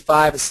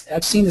 2v5,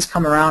 I've seen this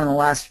come around in the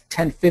last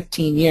 10,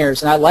 15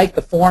 years, and I like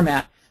the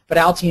format, but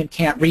Altium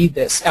can't read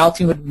this.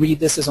 Altium would read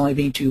this as only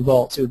being 2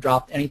 volts. It would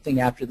drop anything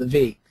after the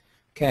V.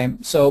 Okay,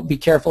 so be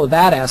careful of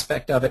that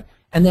aspect of it.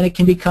 And then it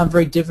can become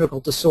very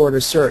difficult to sort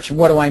or search. And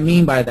what do I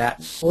mean by that?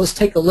 Well, let's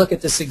take a look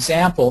at this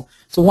example.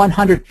 It's a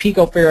 100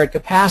 picofarad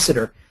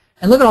capacitor.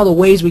 And look at all the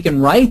ways we can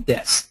write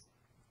this.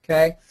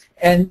 Okay?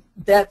 And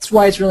that's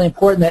why it's really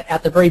important that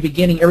at the very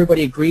beginning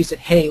everybody agrees that,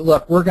 hey,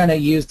 look, we're going to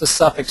use the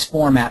suffix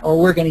format, or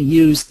we're going to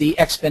use the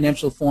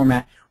exponential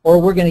format, or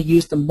we're going to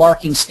use the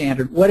marking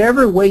standard.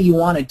 Whatever way you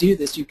want to do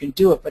this, you can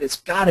do it, but it's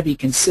got to be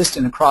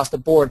consistent across the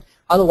board.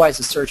 Otherwise,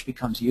 the search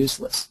becomes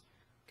useless.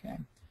 Okay.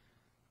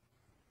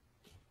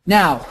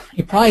 Now,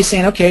 you're probably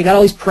saying, okay, I got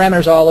all these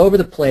parameters all over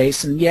the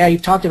place, and yeah,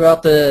 you've talked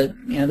about the,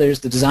 there's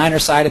the designer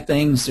side of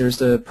things, there's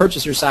the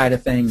purchaser side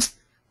of things.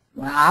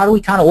 Well, how do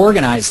we kind of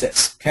organize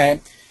this?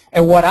 Okay.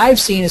 And what I've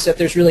seen is that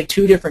there's really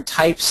two different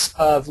types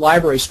of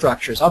library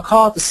structures. I'll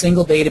call it the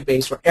single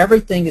database, where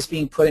everything is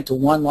being put into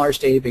one large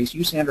database,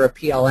 usually under a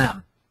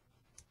PLM.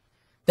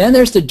 Then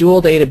there's the dual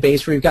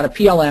database, where you've got a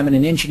PLM and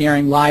an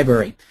engineering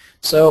library.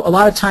 So a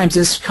lot of times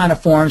this kind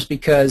of forms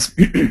because,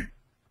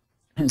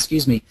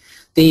 excuse me,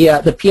 the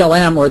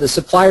PLM or the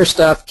supplier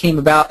stuff came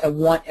about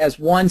as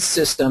one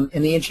system,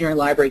 and the engineering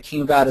library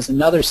came about as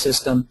another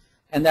system,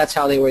 and that's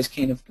how they always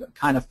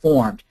kind of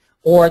formed.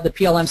 Or the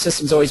PLM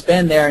system's always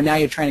been there, and now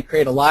you're trying to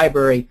create a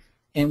library,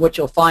 and what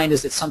you'll find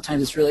is that sometimes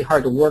it's really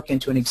hard to work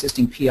into an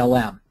existing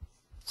PLM.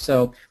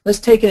 So let's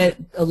take a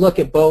look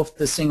at both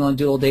the single and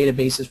dual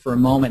databases for a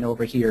moment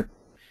over here.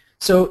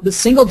 So the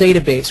single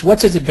database,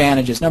 what's its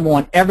advantages? Number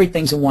one,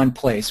 everything's in one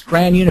place.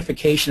 Grand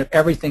unification of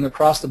everything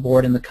across the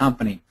board in the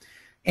company.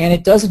 And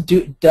it does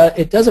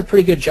a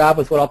pretty good job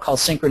with what I'll call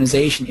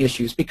synchronization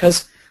issues,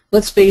 because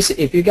let's face it,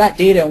 if you've got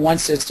data in one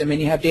system and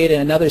you have data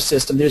in another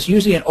system, there's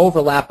usually an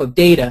overlap of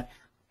data,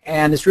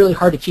 and it's really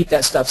hard to keep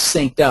that stuff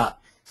synced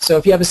up. So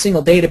if you have a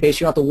single database,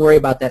 you don't have to worry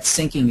about that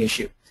syncing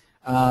issue.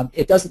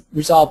 It doesn't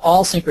resolve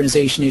all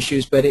synchronization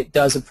issues, but it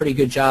does a pretty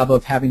good job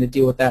of having to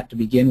deal with that to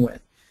begin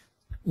with.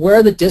 Where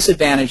are the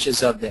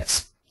disadvantages of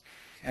this?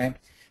 Okay.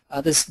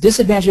 This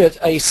disadvantage of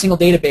a single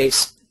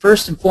database,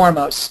 first and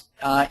foremost,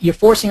 you're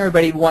forcing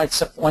everybody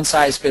one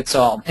size fits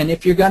all. And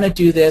if you're going to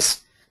do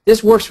this,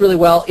 this works really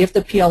well if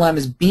the PLM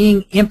is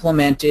being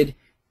implemented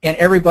and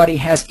everybody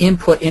has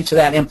input into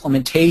that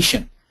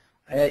implementation.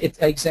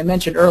 As I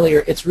mentioned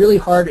earlier, it's really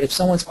hard if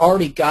someone's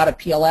already got a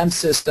PLM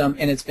system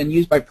and it's been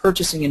used by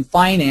purchasing and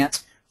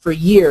finance for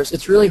years.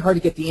 It's really hard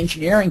to get the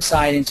engineering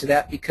side into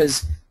that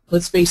because,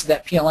 let's face it,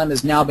 that PLM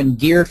has now been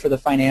geared for the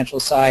financial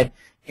side.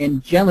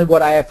 And generally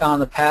what I have found in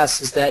the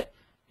past is that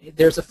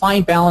there's a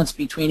fine balance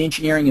between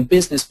engineering and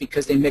business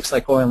because they mix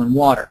like oil and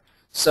water.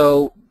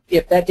 So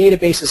if that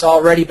database has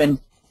already been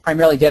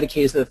primarily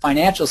dedicated to the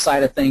financial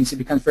side of things, it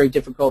becomes very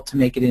difficult to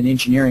make it an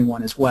engineering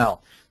one as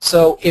well.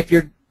 So if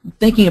you're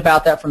thinking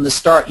about that from the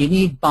start, you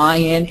need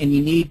buy-in and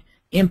you need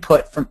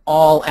input from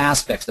all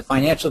aspects, the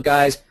financial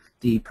guys,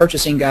 the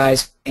purchasing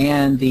guys,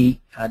 and the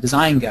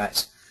design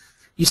guys.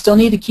 You still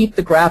need to keep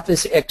the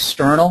graphics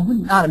external,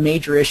 not a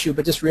major issue,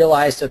 but just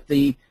realize that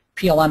the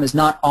PLM is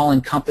not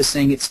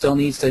all-encompassing. It still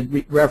needs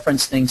to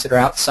reference things that are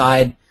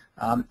outside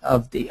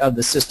of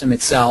the system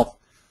itself.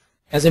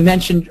 As I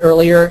mentioned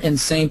earlier, and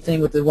same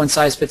thing with the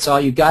one-size-fits-all,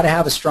 you've got to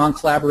have a strong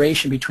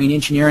collaboration between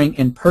engineering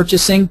and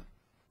purchasing.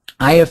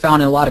 I have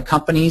found in a lot of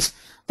companies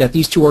that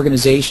these two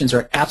organizations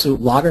are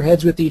absolute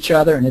loggerheads with each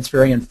other, and it's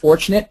very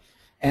unfortunate.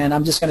 And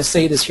I'm just going to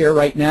say this here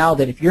right now,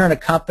 that if you're in a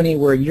company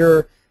where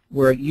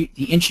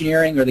the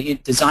engineering or the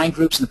design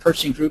groups and the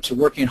purchasing groups are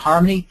working in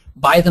harmony,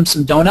 buy them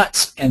some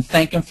donuts and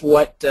thank them for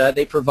what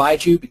they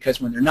provide you,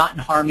 because when they're not in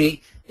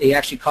harmony, they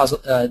actually cause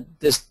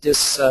this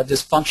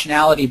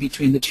dysfunctionality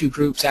between the two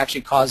groups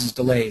actually causes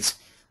delays.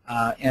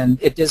 And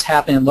it does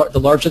happen. The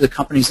larger the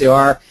companies they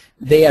are,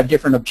 they have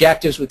different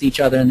objectives with each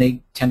other, and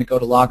they tend to go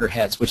to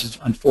loggerheads, which is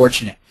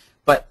unfortunate.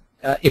 But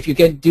if you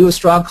can do a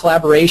strong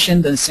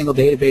collaboration, then a single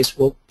database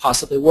will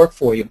possibly work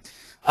for you.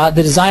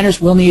 The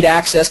designers will need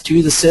access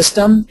to the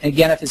system. And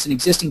again, if it's an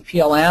existing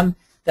PLM,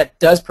 that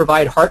does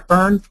provide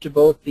heartburn to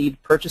both the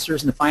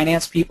purchasers and the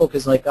finance people,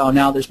 because like, oh,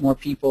 now there's more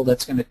people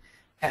that's going to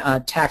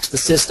tax the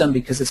system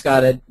because it's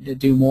got to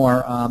do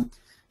more.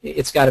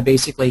 It's got to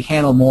basically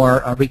handle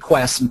more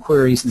requests and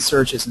queries and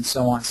searches and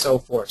so on and so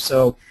forth.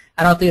 So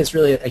I don't think it's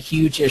really a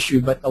huge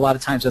issue, but a lot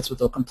of times that's what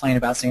they'll complain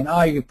about, saying,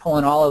 oh, you're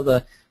pulling all of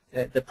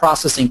the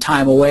processing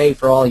time away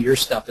for all of your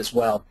stuff as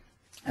well.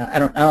 I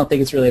don't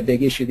think it's really a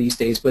big issue these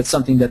days, but it's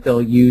something that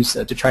they'll use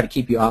to try to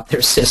keep you off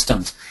their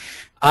systems.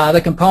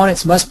 The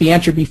components must be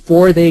entered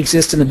before they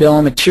exist in the bill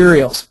of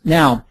materials.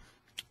 Now,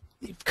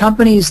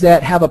 companies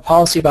that have a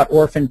policy about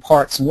orphan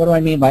parts, and what do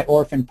I mean by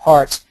orphan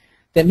parts?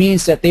 That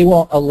means that they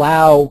won't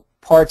allow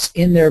parts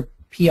in their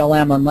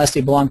PLM unless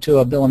they belong to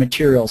a bill of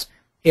materials.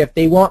 If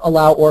they won't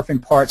allow orphan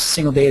parts,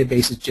 single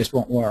databases just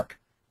won't work.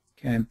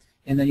 Okay?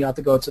 And then you have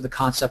to go to the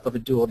concept of a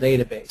dual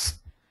database.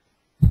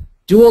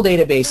 Dual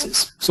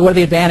databases. So what are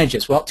the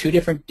advantages? Well, two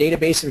different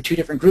databases or two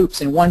different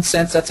groups. In one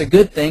sense, that's a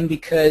good thing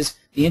because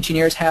the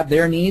engineers have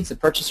their needs, the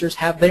purchasers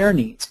have their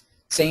needs.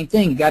 Same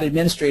thing, you got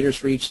administrators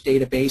for each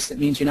database. That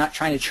means you're not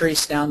trying to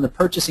trace down the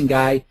purchasing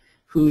guy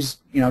who's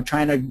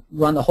trying to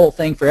run the whole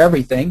thing for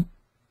everything.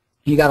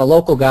 You got a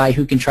local guy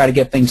who can try to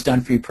get things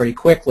done for you pretty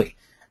quickly.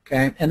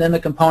 Okay? And then the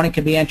component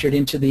can be entered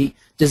into the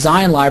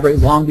design library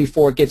long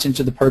before it gets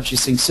into the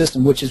purchasing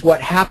system, which is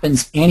what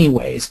happens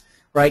anyways.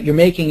 Right? You're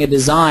making a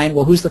design.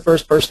 Well, who's the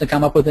first person to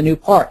come up with a new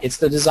part? It's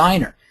the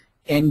designer.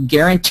 And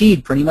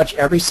guaranteed, pretty much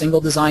every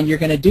single design you're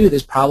going to do,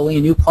 there's probably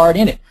a new part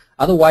in it.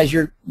 Otherwise,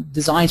 your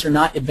designs are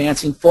not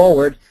advancing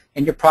forward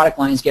and your product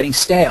line is getting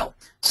stale.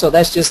 So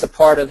that's just a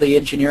part of the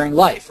engineering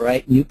life,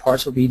 right? New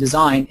parts will be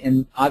designed,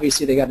 and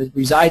obviously they got to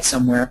reside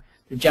somewhere.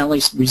 They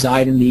generally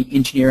reside in the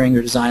engineering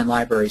or design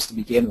libraries to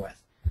begin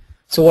with.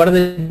 So what are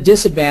the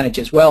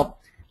disadvantages? Well,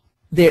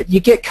 you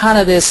get kind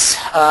of this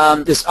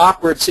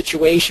awkward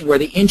situation where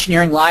the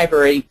engineering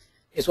library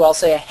is, well, I'll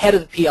say, ahead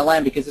of the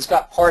PLM because it's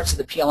got parts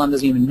that the PLM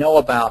doesn't even know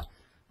about.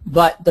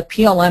 But the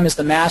PLM is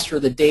the master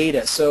of the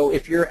data. So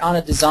if you're on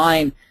a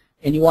design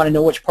and you want to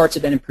know which parts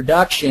have been in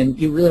production,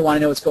 you really want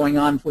to know what's going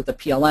on with the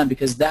PLM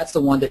because that's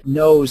the one that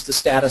knows the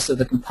status of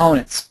the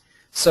components.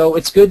 So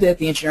it's good that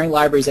the engineering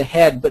library is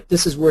ahead, but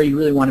this is where you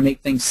really want to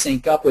make things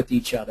sync up with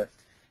each other.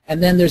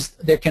 And then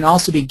there can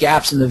also be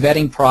gaps in the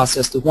vetting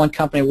process. The one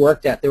company I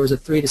worked at, there was a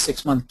 3 to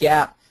 6 month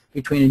gap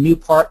between a new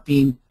part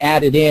being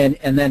added in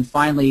and then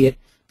finally it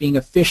being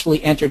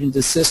officially entered into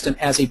the system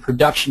as a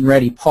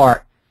production-ready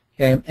part.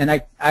 Okay?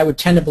 And I would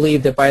tend to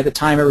believe that by the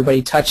time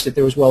everybody touched it,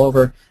 there was well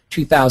over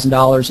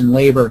 $2,000 in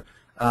labor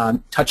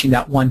touching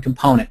that one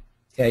component.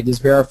 Okay?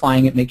 Just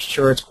verifying it, making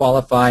sure it's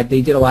qualified.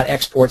 They did a lot of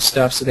export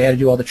stuff, so they had to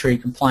do all the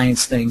trade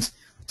compliance things.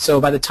 So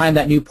by the time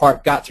that new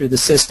part got through the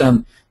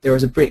system, there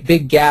was a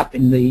big gap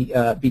in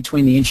the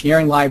between the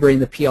engineering library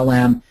and the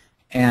PLM,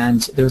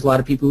 and there was a lot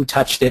of people who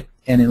touched it,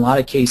 and in a lot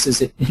of cases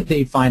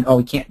they find, oh,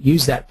 we can't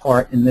use that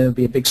part, and there would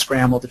be a big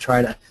scramble to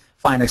try to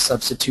find a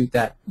substitute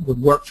that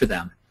would work for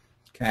them.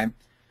 Okay,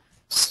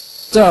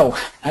 so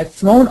I've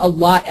thrown a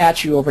lot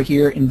at you over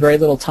here in very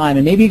little time,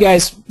 and maybe you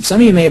guys, some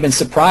of you may have been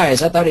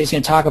surprised. I thought he was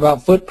going to talk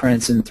about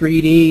footprints and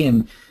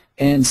 3D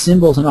and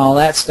symbols and all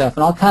that stuff,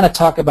 and I'll kind of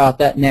talk about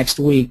that next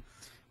week.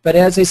 But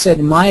as I said,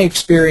 in my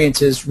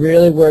experience is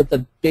really where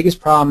the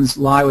biggest problems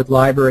lie with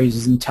libraries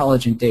is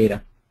intelligent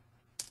data.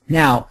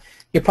 Now,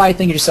 you're probably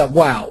thinking to yourself,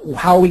 wow,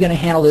 how are we going to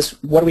handle this?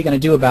 What are we going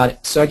to do about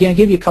it? So again, I'll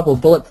give you a couple of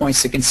bullet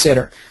points to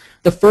consider.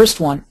 The first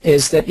one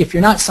is that if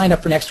you're not signed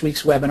up for next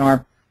week's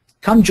webinar,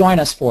 come join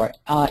us for it.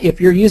 If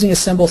you're using a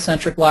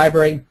symbol-centric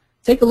library,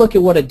 take a look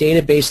at what a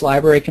database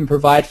library can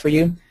provide for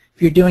you.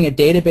 If you're doing a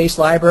database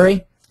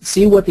library,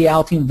 see what the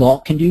Altium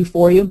Vault can do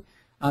for you.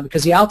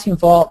 Because the Altium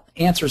Vault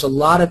answers a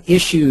lot of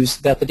issues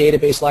that the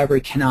database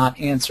library cannot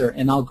answer,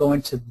 and I'll go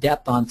into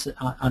depth on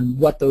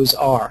what those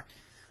are.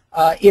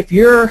 If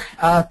you're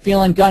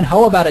feeling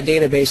gung-ho about a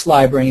database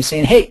library and you're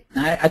saying, hey,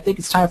 I think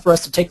it's time for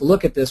us to take a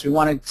look at this, we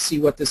want to see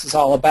what this is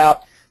all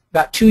about.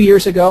 About 2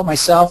 years ago,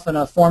 myself and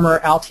a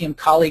former Altium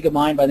colleague of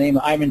mine by the name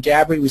of Ivan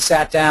Jabri, we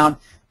sat down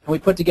and we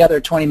put together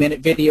a 20-minute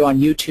video on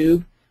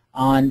YouTube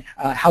on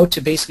how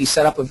to basically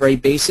set up a very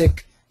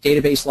basic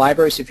database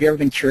library. So if you've ever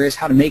been curious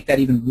how to make that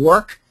even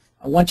work,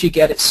 once you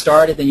get it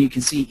started, then you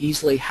can see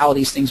easily how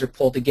these things are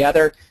pulled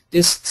together.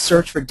 Just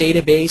search for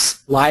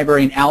database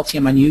library and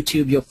Altium on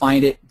YouTube. You'll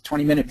find it,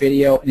 20-minute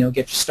video, and it'll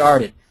get you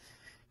started.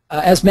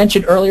 As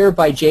mentioned earlier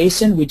by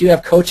Jason, we do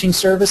have coaching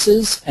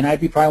services, and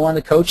I'd be probably one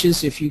of the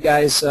coaches if you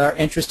guys are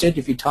interested.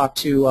 If you talk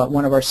to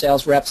one of our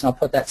sales reps, and I'll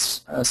put that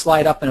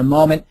slide up in a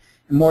moment,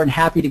 I'm more than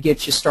happy to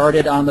get you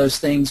started on those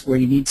things where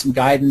you need some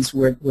guidance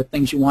with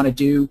things you want to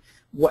do,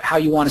 how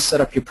you want to set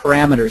up your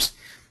parameters.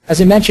 As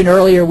I mentioned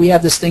earlier, we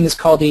have this thing that's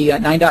called the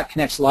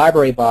 9.Connects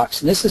library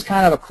box, and this is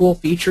kind of a cool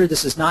feature.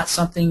 This is not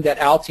something that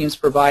Altium's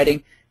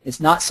providing. It's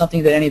not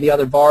something that any of the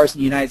other VARs in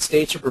the United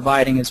States are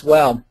providing as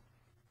well.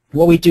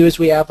 What we do is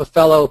we have a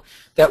fellow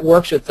that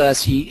works with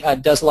us. He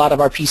does a lot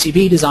of our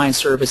PCB design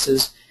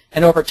services,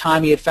 and over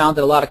time he had found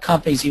that a lot of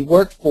companies he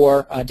worked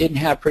for didn't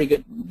have pretty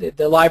good,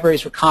 the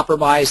libraries were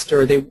compromised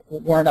or they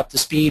weren't up to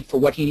speed for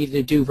what he needed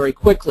to do very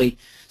quickly.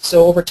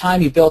 So over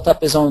time he built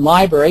up his own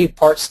library,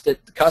 parts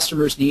that the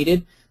customers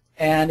needed,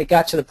 and it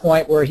got to the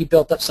point where he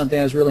built up something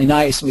that was really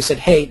nice. And we said,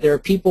 hey, there are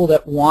people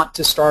that want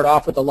to start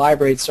off with a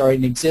library that's already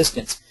in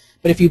existence.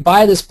 But if you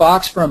buy this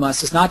box from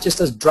us, it's not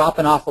just us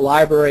dropping off a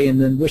library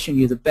and then wishing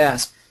you the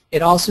best.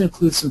 It also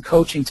includes some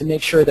coaching to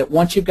make sure that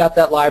once you've got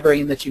that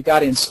library and that you've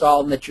got it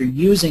installed and that you're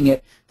using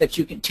it, that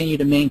you continue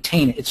to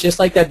maintain it. It's just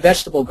like that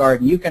vegetable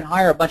garden. You can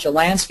hire a bunch of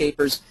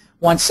landscapers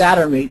one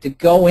Saturday to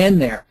go in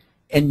there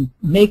and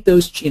make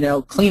those,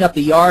 clean up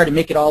the yard and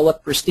make it all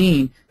look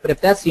pristine. But if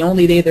that's the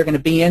only day they're going to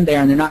be in there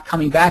and they're not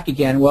coming back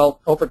again, well,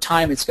 over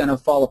time it's going to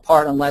fall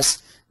apart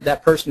unless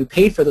that person who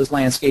paid for those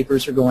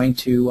landscapers are going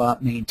to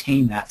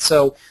maintain that.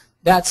 So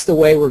that's the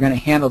way we're going to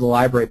handle the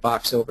library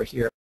box over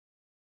here.